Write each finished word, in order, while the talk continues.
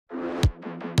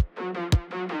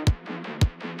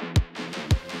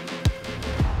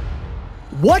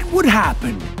What would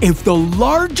happen if the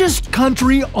largest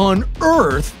country on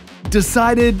Earth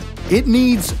decided it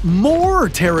needs more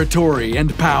territory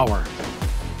and power?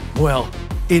 Well,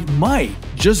 it might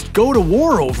just go to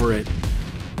war over it.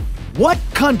 What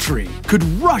country could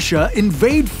Russia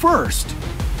invade first?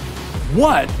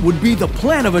 What would be the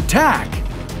plan of attack?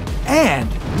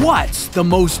 And what's the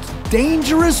most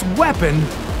dangerous weapon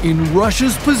in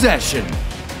Russia's possession?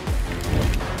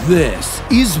 This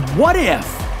is What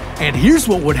If, and here's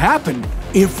what would happen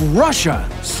if Russia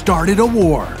started a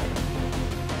war.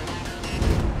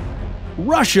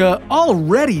 Russia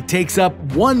already takes up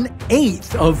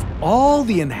 1/8 of all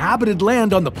the inhabited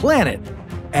land on the planet,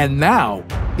 and now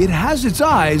it has its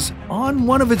eyes on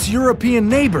one of its European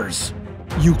neighbors,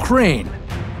 Ukraine.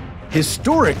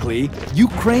 Historically,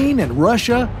 Ukraine and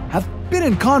Russia have been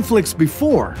in conflicts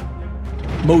before.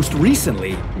 Most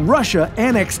recently, Russia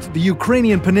annexed the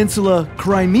Ukrainian peninsula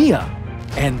Crimea,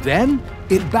 and then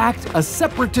it backed a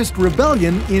separatist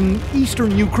rebellion in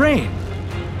eastern Ukraine.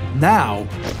 Now,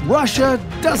 Russia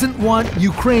doesn't want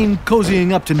Ukraine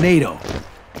cozying up to NATO.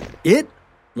 It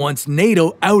wants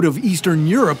NATO out of Eastern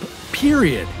Europe,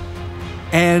 period.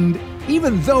 And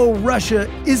even though Russia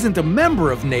isn't a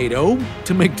member of NATO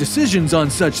to make decisions on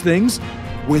such things,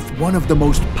 with one of the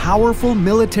most powerful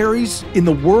militaries in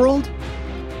the world,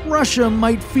 Russia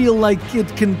might feel like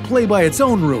it can play by its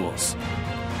own rules.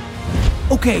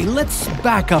 Okay, let's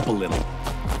back up a little.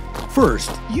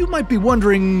 First, you might be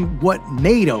wondering what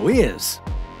NATO is.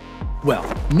 Well,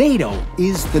 NATO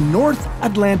is the North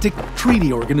Atlantic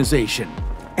Treaty Organization,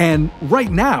 and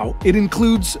right now it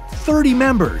includes 30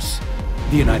 members.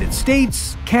 The United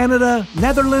States, Canada,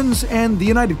 Netherlands, and the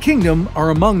United Kingdom are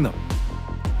among them.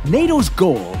 NATO's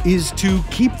goal is to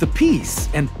keep the peace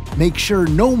and make sure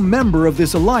no member of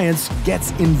this alliance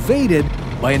gets invaded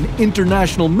by an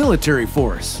international military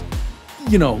force.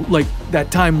 You know, like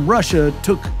that time Russia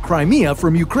took Crimea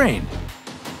from Ukraine.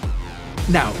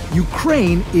 Now,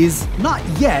 Ukraine is not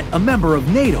yet a member of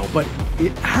NATO, but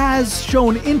it has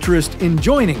shown interest in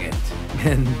joining it.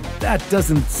 And that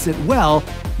doesn't sit well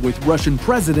with Russian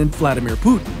President Vladimir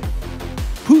Putin.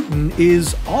 Putin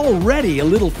is already a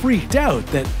little freaked out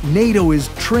that NATO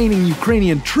is training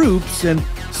Ukrainian troops and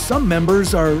some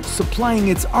members are supplying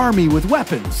its army with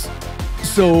weapons.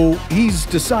 So he's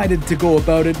decided to go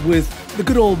about it with the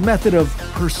good old method of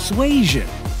persuasion.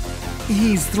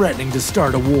 He's threatening to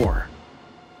start a war.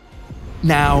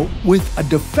 Now, with a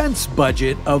defense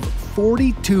budget of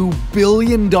 $42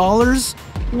 billion,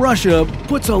 Russia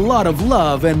puts a lot of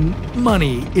love and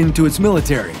money into its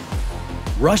military.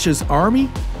 Russia's army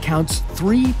counts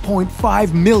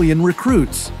 3.5 million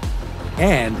recruits.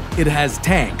 And it has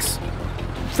tanks.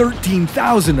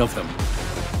 13,000 of them.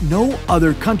 No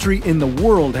other country in the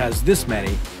world has this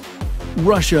many.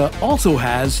 Russia also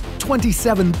has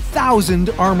 27,000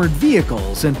 armored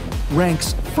vehicles and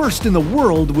ranks first in the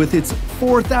world with its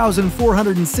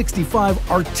 4,465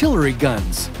 artillery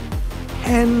guns.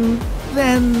 And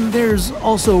then there's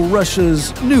also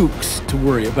Russia's nukes to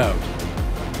worry about.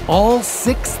 All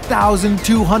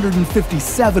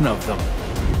 6,257 of them.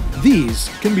 These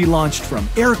can be launched from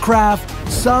aircraft,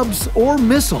 subs, or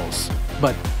missiles.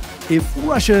 But if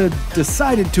Russia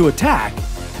decided to attack,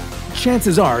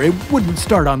 chances are it wouldn't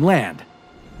start on land.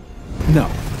 No,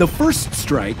 the first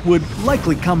strike would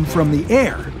likely come from the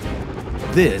air.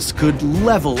 This could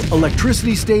level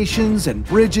electricity stations and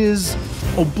bridges,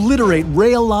 obliterate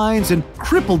rail lines, and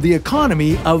cripple the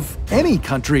economy of any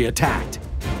country attacked.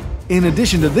 In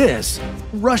addition to this,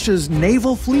 Russia's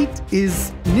naval fleet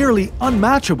is nearly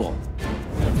unmatchable.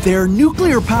 Their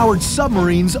nuclear-powered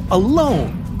submarines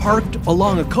alone, parked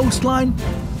along a coastline,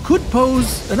 could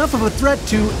pose enough of a threat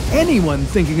to anyone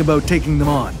thinking about taking them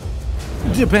on.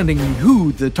 Depending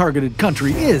who the targeted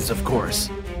country is, of course.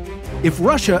 If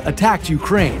Russia attacked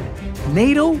Ukraine,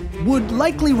 NATO would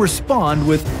likely respond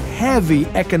with heavy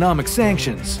economic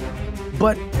sanctions.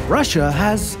 But Russia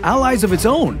has allies of its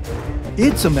own.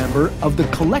 It's a member of the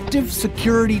Collective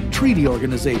Security Treaty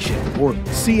Organization, or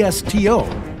CSTO.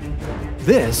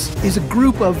 This is a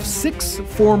group of 6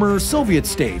 former Soviet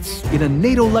states in a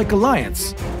NATO-like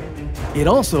alliance. It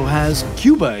also has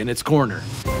Cuba in its corner.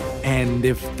 And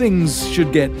if things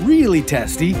should get really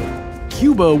testy,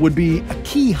 Cuba would be a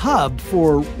key hub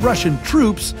for Russian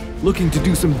troops looking to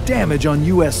do some damage on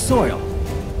US soil.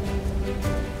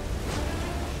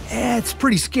 It's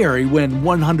pretty scary when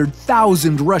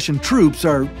 100,000 Russian troops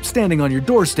are standing on your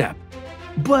doorstep.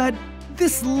 But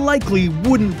this likely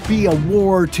wouldn't be a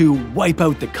war to wipe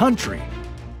out the country.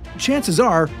 Chances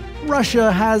are,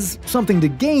 Russia has something to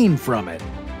gain from it.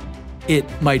 It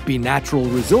might be natural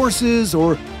resources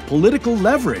or political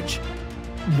leverage.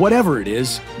 Whatever it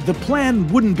is, the plan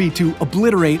wouldn't be to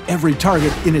obliterate every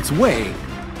target in its way,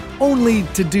 only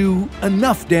to do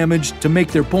enough damage to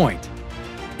make their point.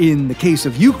 In the case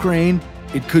of Ukraine,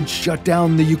 it could shut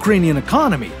down the Ukrainian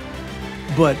economy.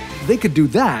 But they could do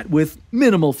that with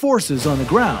minimal forces on the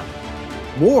ground.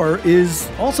 War is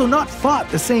also not fought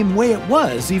the same way it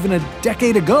was even a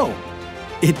decade ago.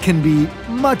 It can be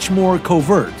much more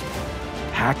covert.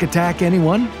 Hack attack,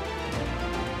 anyone?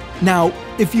 Now,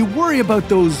 if you worry about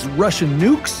those Russian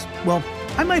nukes, well,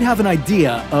 I might have an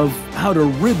idea of how to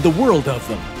rid the world of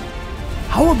them.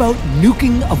 How about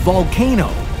nuking a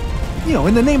volcano? You know,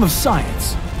 in the name of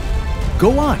science.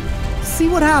 Go on, see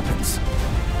what happens.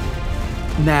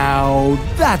 Now,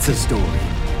 that's a story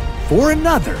for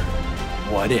another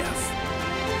What If.